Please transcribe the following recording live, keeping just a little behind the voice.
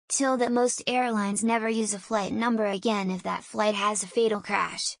TIL that most airlines never use a flight number again if that flight has a fatal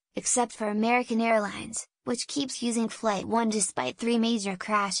crash, except for American Airlines, which keeps using Flight 1 despite 3 major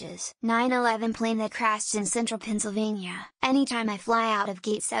crashes. 9/11 plane that crashed in central Pennsylvania. Anytime I fly out of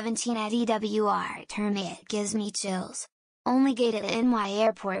Gate 17 at EWR terminal it gives me chills. Only gate at NY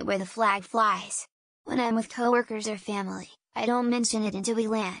Airport where the flag flies. When I'm with coworkers or family, I don't mention it until we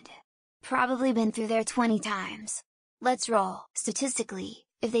land. Probably been through there 20 times. Let's roll. Statistically,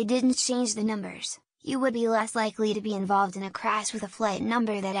 if they didn't change the numbers, you would be less likely to be involved in a crash with a flight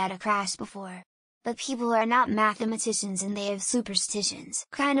number that had a crash before. But people are not mathematicians and they have superstitions.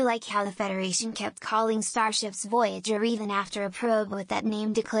 Kinda like how the Federation kept calling starships Voyager even after a probe with that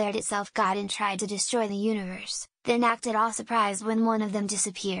name declared itself God and tried to destroy the universe, then acted all surprised when one of them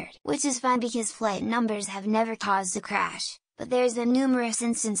disappeared. Which is fine because flight numbers have never caused a crash, but there's been numerous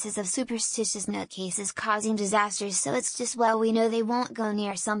instances of superstitious nutcases causing disasters, so it's just well we know they won't go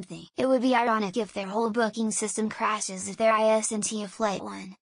near something. It would be ironic if their whole booking system crashes if they're ISNT a Flight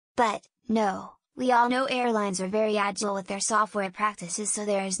 1. But, no. We all know airlines are very agile with their software practices, so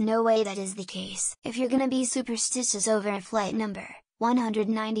there is no way that is the case. If you're gonna be superstitious over a flight number,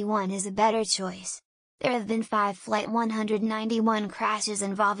 191 is a better choice. There have been 5 Flight 191 crashes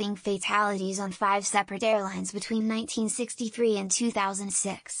involving fatalities on 5 separate airlines between 1963 and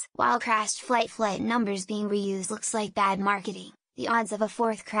 2006. While crashed flight numbers being reused looks like bad marketing, the odds of a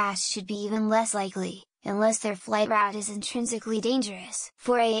 4th crash should be even less likely, unless their flight route is intrinsically dangerous.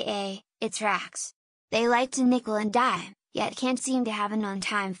 For AA, it tracks. They like to nickel and dime, yet can't seem to have an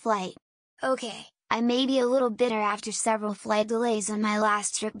on-time flight. Okay, I may be a little bitter after several flight delays on my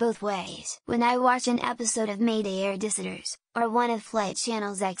last trip both ways. When I watch an episode of Mayday Air Dissiders, or one of Flight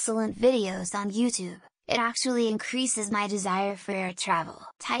Channel's excellent videos on YouTube, it actually increases my desire for air travel.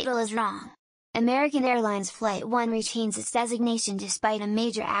 Title is wrong. American Airlines Flight 1 retains its designation despite a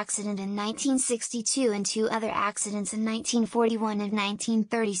major accident in 1962 and 2 other accidents in 1941 and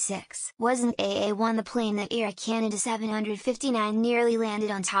 1936. Wasn't AA1 the plane that Air Canada 759 nearly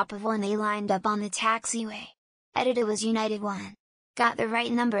landed on top of when they lined up on the taxiway? Edited was United 1. Got the right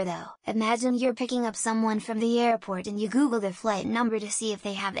number though. Imagine you're picking up someone from the airport and you Google their flight number to see if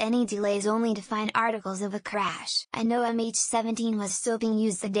they have any delays only to find articles of a crash. I know MH17 was still being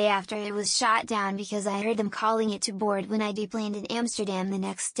used the day after it was shot down because I heard them calling it to board when I deplaned in Amsterdam the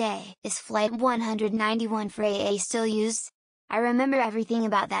next day. Is Flight 191 for AA still used? I remember everything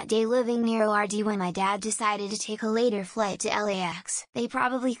about that day living near ORD when my dad decided to take a later flight to LAX. They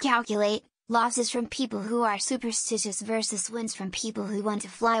probably calculate losses from people who are superstitious versus wins from people who want to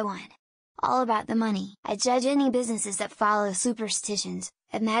fly one. All about the money. I judge any businesses that follow superstitions.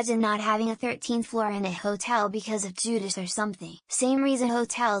 Imagine not having a 13th floor in a hotel because of Judas or something. Same reason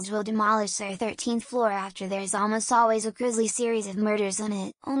hotels will demolish their 13th floor after there's almost always a grisly series of murders on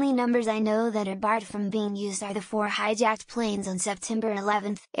it. Only numbers I know that are barred from being used are the 4 hijacked planes on September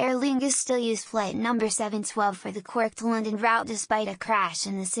 11th. Aer Lingus still used flight number 712 for the Cork to London route despite a crash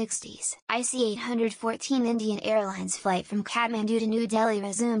in the 60s. IC-814 Indian Airlines flight from Kathmandu to New Delhi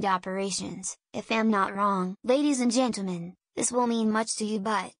resumed operations, if I'm not wrong. Ladies and gentlemen, this will mean much to you,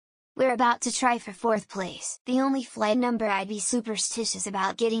 but we're about to try for 4th place. The only flight number I'd be superstitious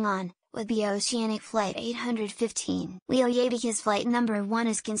about getting on would be Oceanic Flight 815. Well yeah, because flight number 1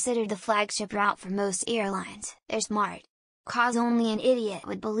 is considered the flagship route for most airlines. They're smart. Cause only an idiot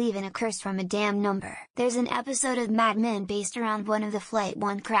would believe in a curse from a damn number. There's an episode of Mad Men based around one of the Flight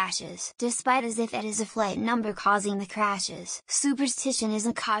 1 crashes. Despite as if it is a flight number causing the crashes, superstition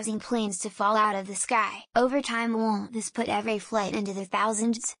isn't causing planes to fall out of the sky. Over time won't this put every flight into the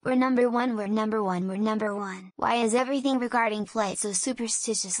thousands? We're number 1, we're number 1, we're number 1. Why is everything regarding flight so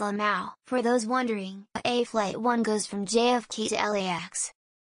superstitious? Lamau. For those wondering, A Flight 1 goes from JFK to LAX.